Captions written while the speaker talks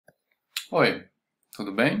Oi,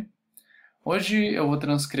 tudo bem? Hoje eu vou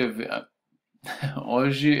transcrever.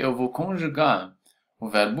 Hoje eu vou conjugar o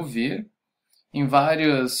verbo vir em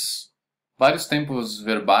vários tempos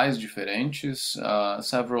verbais diferentes,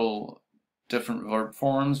 several different verb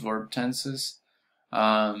forms, verb tenses.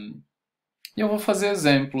 E eu vou fazer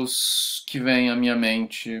exemplos que vêm à minha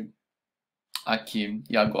mente aqui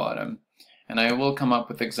e agora. And I will come up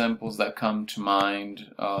with examples that come to mind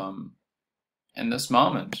in this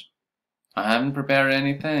moment. I haven't prepared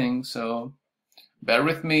anything, so bear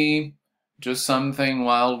with me. Just something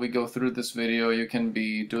while we go through this video. You can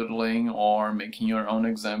be doodling or making your own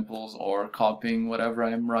examples or copying whatever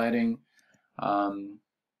I'm writing.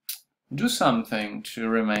 Do something to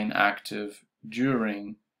remain active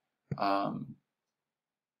during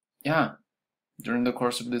during the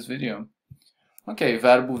course of this video. Ok,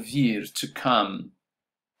 verbo vir, to come,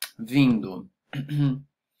 vindo.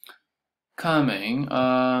 Coming.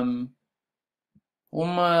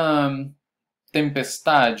 Uma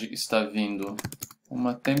tempestade está vindo.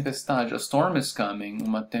 Uma tempestade. A storm is coming.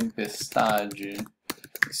 Uma tempestade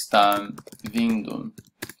está vindo.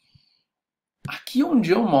 Aqui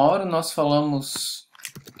onde eu moro, nós falamos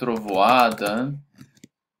trovoada,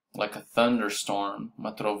 like a thunderstorm,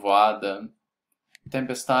 uma trovoada.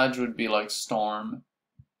 Tempestade would be like storm.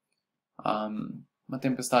 Uma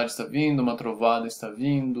tempestade está vindo, uma trovoada está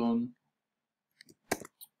vindo.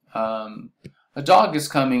 A dog is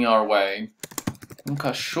coming our way. Um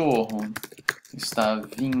cachorro está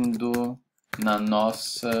vindo na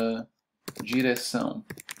nossa direção.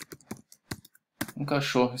 Um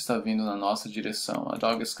cachorro está vindo na nossa direção. A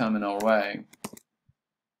dog is coming our way.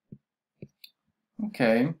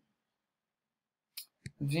 Ok.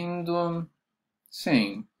 Vindo.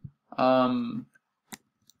 Sim.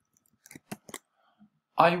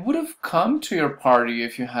 I would have come to your party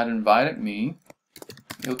if you had invited me.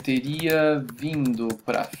 Eu teria vindo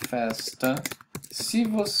para a festa se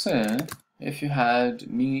você, if you had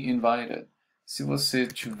me invited, se você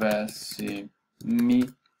tivesse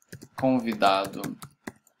me convidado.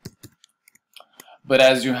 But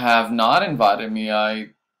as you have not invited me,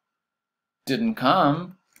 I didn't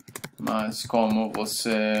come. Mas como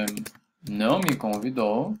você não me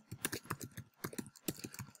convidou,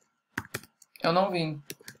 eu não vim.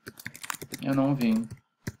 Eu não vim.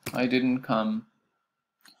 I didn't come.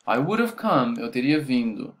 I would have come, eu teria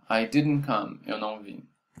vindo. I didn't come, eu não vim.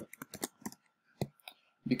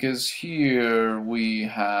 Because here we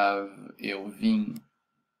have eu vim.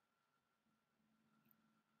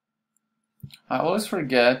 I always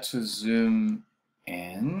forget to zoom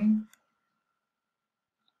in.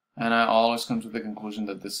 And I always come to the conclusion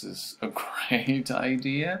that this is a great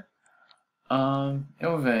idea.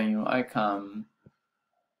 Eu venho, I come.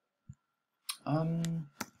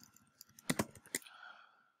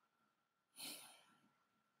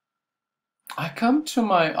 I come to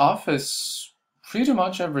my office pretty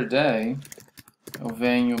much every day. Eu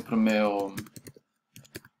venho pro meu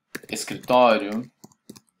escritório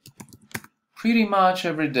pretty much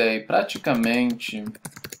every day, praticamente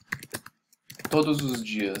todos os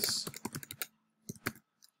dias.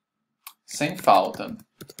 Sem falta.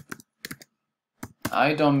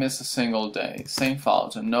 I don't miss a single day. Sem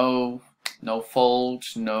falta. No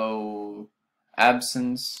fault, no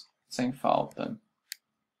absence. Sem falta.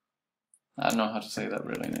 I don't know how to say that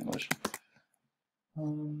really in English.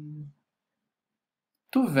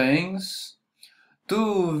 Tu vens,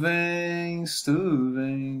 tu vens, tu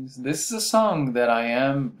vens. This is a song that I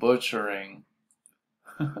am butchering.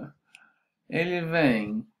 Ele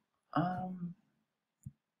vem.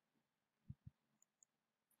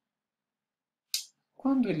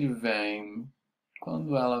 Quando ele vem?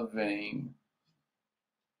 Quando ela vem?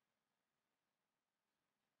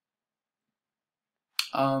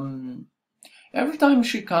 Every time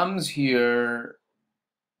she comes here,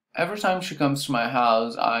 every time she comes to my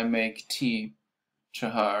house, I make tea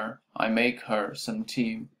to her. I make her some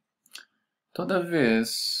tea. Toda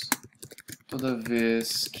vez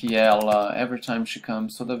que ela, every time she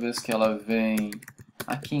comes, toda vez que ela vem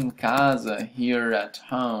aqui em casa, here at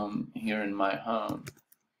home, here in my home.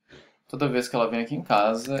 Toda vez que ela vem aqui em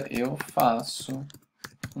casa, eu faço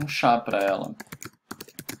um chá para ela.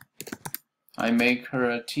 I make her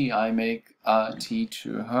a tea. I make a tea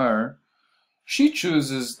to her. She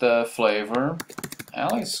chooses the flavor.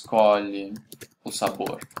 Ela escolhe o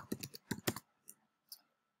sabor.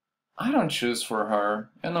 I don't choose for her.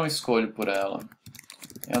 Eu não escolho por ela.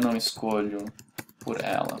 Eu não escolho por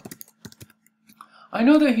ela. I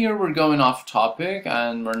know that here we're going off topic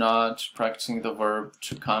and we're not practicing the verb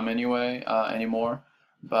to come anyway anymore,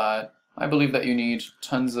 but I believe that you need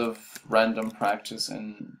tons of random practice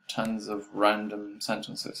and tons of random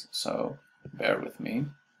sentences, so bear with me.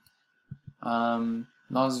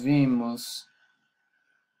 Nós vimos.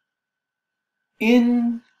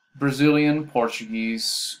 In Brazilian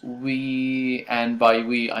Portuguese, we, and by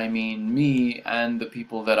we I mean me and the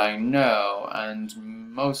people that I know, and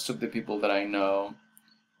most of the people that I know,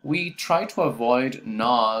 we try to avoid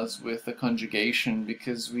nós with the conjugation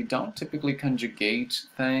because we don't typically conjugate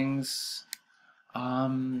things,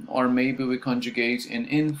 or maybe we conjugate in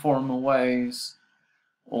informal ways,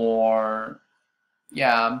 or,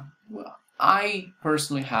 yeah, I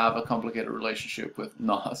personally have a complicated relationship with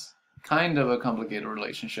nós. Kind of a complicated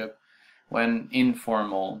relationship when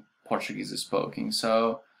informal Portuguese is spoken.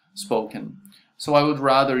 So I would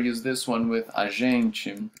rather use this one with a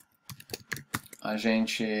gente. A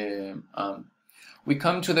gente. We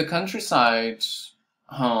come to the countryside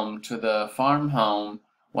home, to the farm home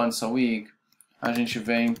once a week. A gente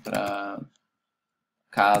vem pra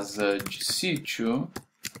casa de sítio.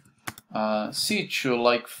 Sítio,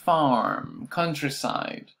 like farm,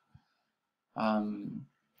 countryside.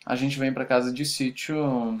 A gente vem para casa de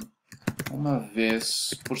sítio uma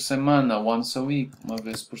vez por semana, once a week, uma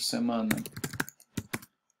vez por semana.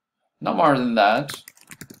 No more than that.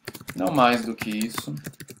 Não mais do que isso.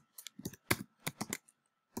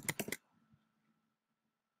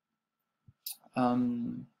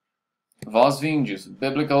 Vós vindes,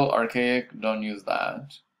 biblical, archaic, don't use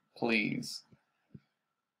that, please.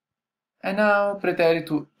 And now,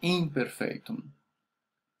 pretérito imperfeito.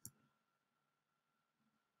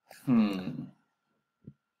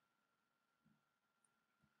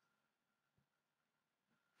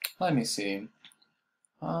 Let me see.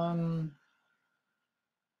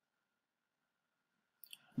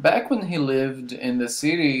 Back when he lived in the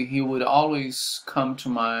city, he would always come to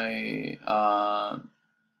my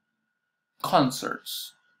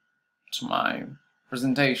concerts, to my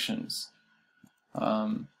presentations.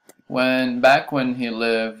 Back when he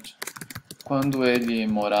lived, quando ele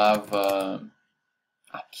morava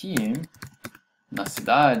aqui na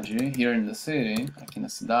cidade, here in the city, aqui na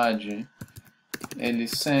cidade,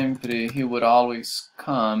 he would always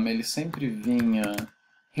come, ele sempre vinha,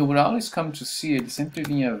 he would always come to see, ele sempre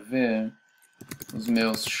vinha ver os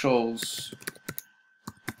meus shows,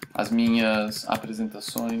 as minhas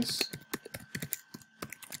apresentações.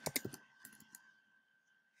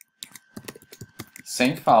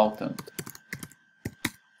 Sem falta.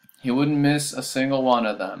 He wouldn't miss a single one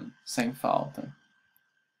of them. Sem falta.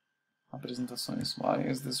 Apresentações. Why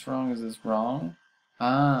is this wrong? Is this wrong?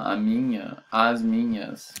 A minha. As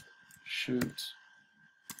minhas. Shoot.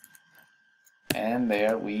 And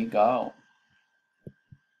there we go.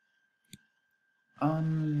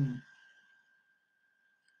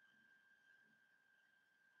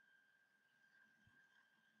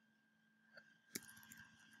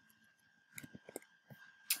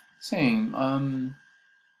 Sim,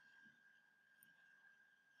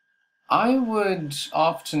 I would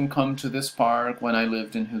often come to this park when I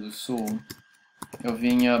lived in Rio do Sul. Eu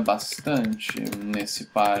vinha bastante nesse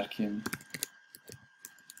parque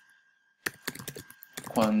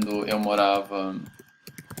quando eu morava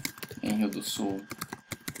em Rio do Sul.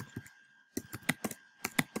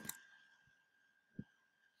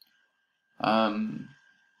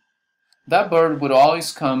 That bird would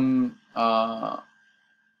always come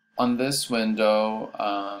on this window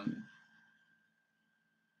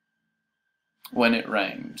when it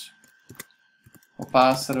rained. O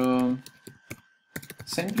pássaro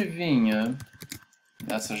sempre vinha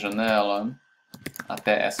nessa janela,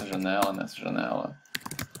 até essa janela, nessa janela,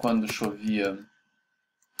 quando chovia.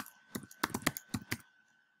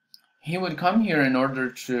 He would come here in order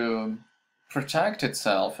to protect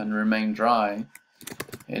itself and remain dry.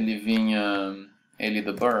 Ele vinha, ele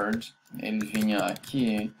the bird, ele vinha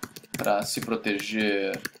aqui para se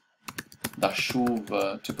proteger da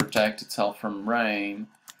chuva, to protect itself from rain,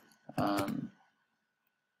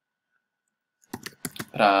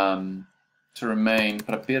 to remain,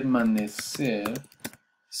 para permanecer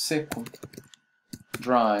seco,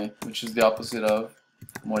 dry, which is the opposite of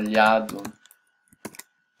molhado,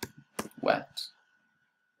 wet.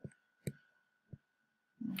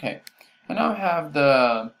 Okay, and now I have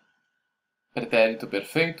the pretérito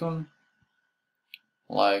perfeito,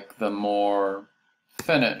 like the more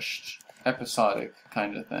finished, episodic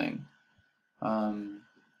kind of thing,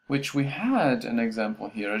 which we had an example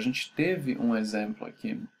here. A gente teve exemplo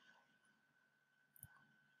aqui.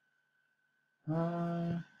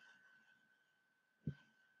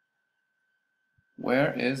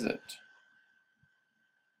 Where is it?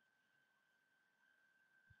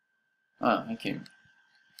 Aqui.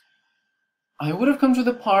 I would have come to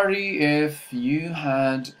the party if you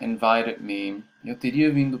had invited me. Eu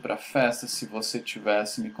teria vindo para a festa se você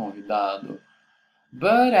tivesse me convidado.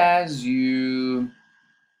 But as you...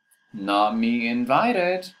 Not me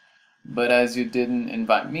invited. But as you didn't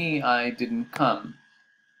invite me, I didn't come.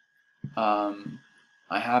 I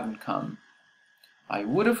haven't come. I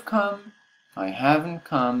would have come. I haven't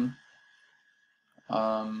come.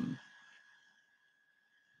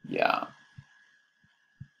 Yeah.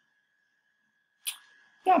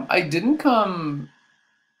 Yeah, I didn't come.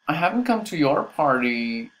 I haven't come to your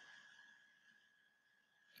party.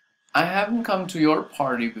 I haven't come to your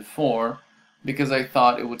party before because I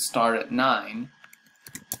thought it would start at 9.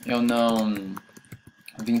 Eu não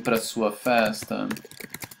vim para sua festa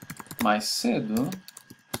mais cedo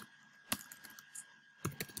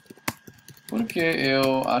porque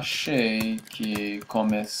eu achei que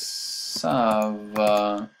começava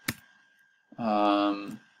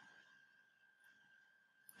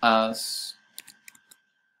às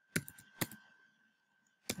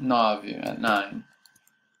 9, at 9.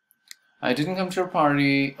 I didn't come to your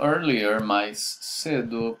party earlier, mais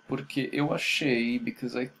cedo, porque eu achei,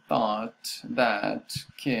 because I thought that,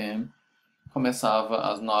 que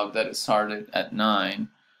começava às 9, that it started at 9,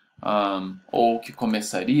 ou que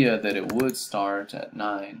começaria, that it would start at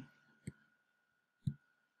 9.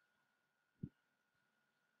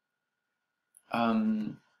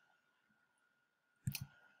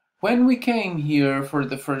 When we came here for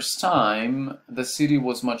the first time, the city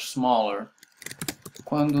was much smaller.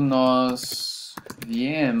 Quando nós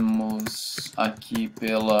viemos aqui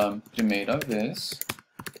pela primeira vez,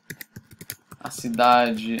 a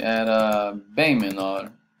cidade era bem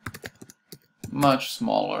menor. Much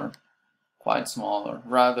smaller. Quite smaller.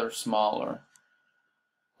 Rather smaller.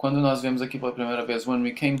 Quando nós viemos aqui pela primeira vez, when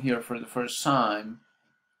we came here for the first time,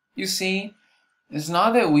 you see, it's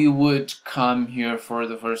not that we would come here for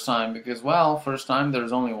the first time, because, well, first time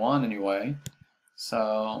there's only one anyway.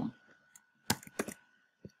 So...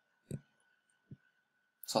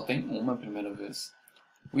 Só tem uma primeira vez.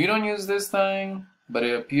 We don't use this thing, but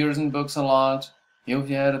it appears in books a lot. Eu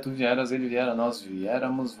viera, tu vieras, ele viera, nós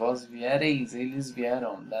viéramos, vós viereis, eles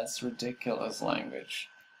vieram. That's ridiculous language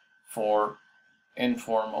for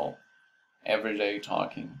informal, everyday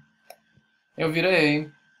talking. Eu virei,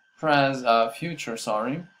 future,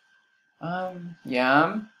 sorry.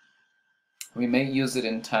 Yeah, we may use it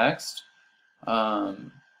in text.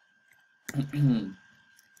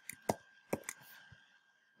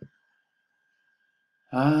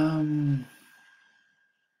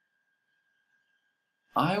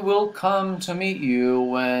 I will come to meet you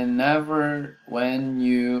when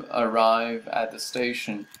you arrive at the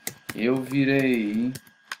station. Eu virei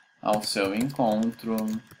ao seu encontro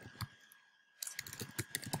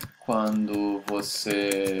quando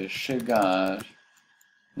você chegar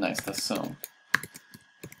na estação.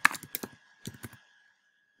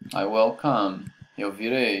 I will come. Eu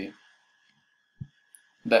virei.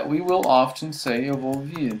 That we will often say, eu vou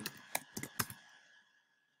vir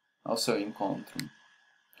ao seu encontro.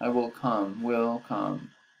 I will come.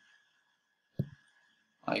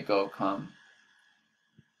 I go come.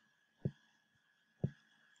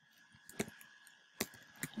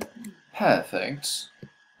 Perfect.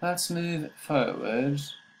 Let's move forward.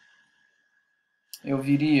 Eu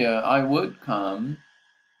viria, I would come.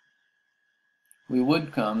 We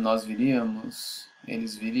would come, nós viríamos.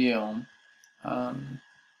 Eles viriam.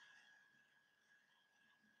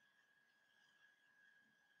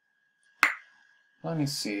 Let me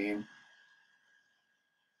see.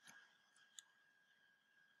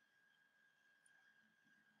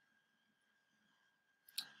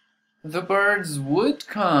 The birds would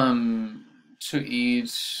come to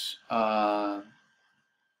eat the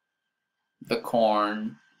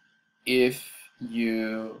corn if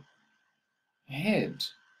you hid.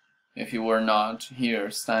 If you were not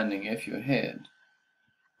here standing, if you hid.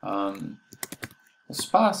 Os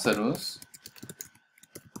pássaros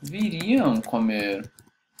viriam comer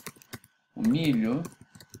o milho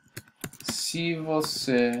se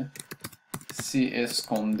você se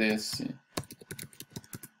escondesse.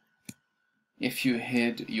 If you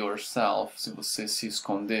hid yourself, se você se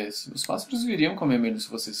escondesse. Os pássaros viriam comer milho se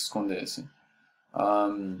você se escondesse.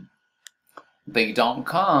 They don't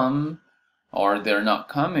come, or they're not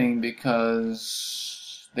coming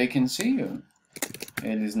because they can see you.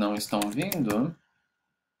 Eles não estão vindo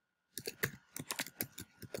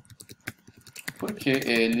porque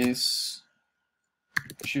eles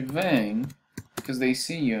te veem, because they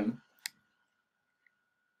see you.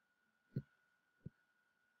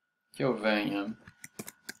 Que eu venha.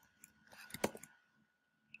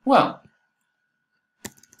 Well,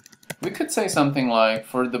 We could say something like,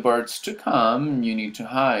 for the birds to come, you need to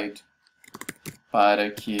hide.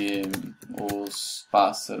 Para que os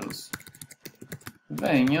pássaros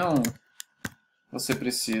venham, você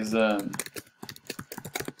precisa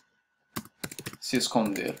se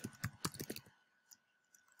esconder.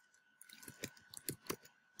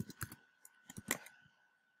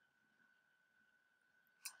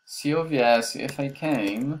 Se eu viesse, if I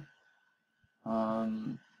came,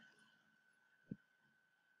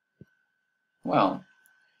 well,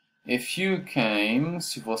 if you came,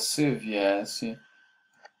 se você viesse,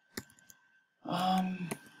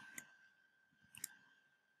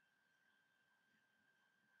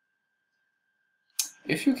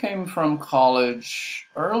 if you came from college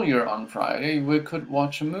earlier on Friday, we could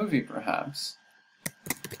watch a movie, perhaps.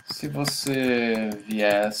 Se você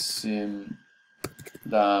viesse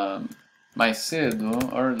mais cedo,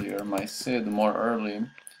 earlier, mais cedo, more early,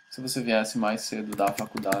 se você viesse mais cedo da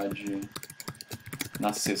faculdade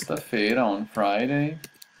na sexta-feira, on Friday,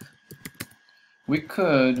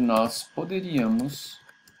 nós poderíamos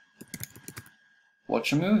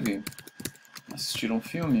watch a movie, assistir um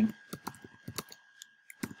filme.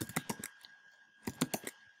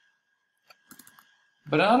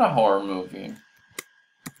 But not a horror movie.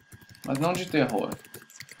 Mas não de terror.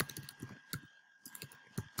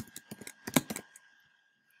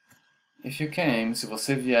 If you came, se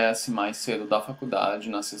você viesse mais cedo da faculdade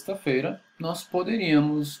na sexta-feira, nós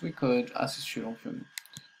poderíamos, we could, assistir um filme.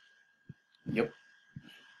 Yep.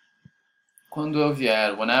 Quando eu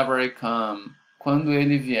vier, whenever I come. Quando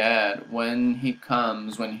ele vier, when he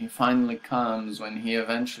comes, when he finally comes, when he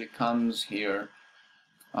eventually comes here.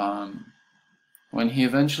 When he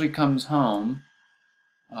eventually comes home.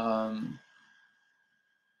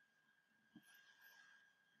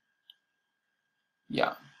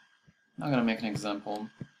 Yeah. I'm going to make an example.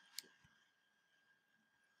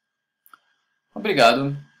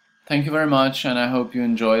 Obrigado. Thank you very much, and I hope you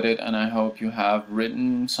enjoyed it, and I hope you have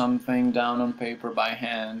written something down on paper by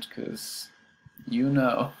hand, because you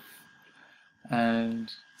know.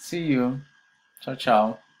 And see you. Ciao,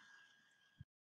 ciao.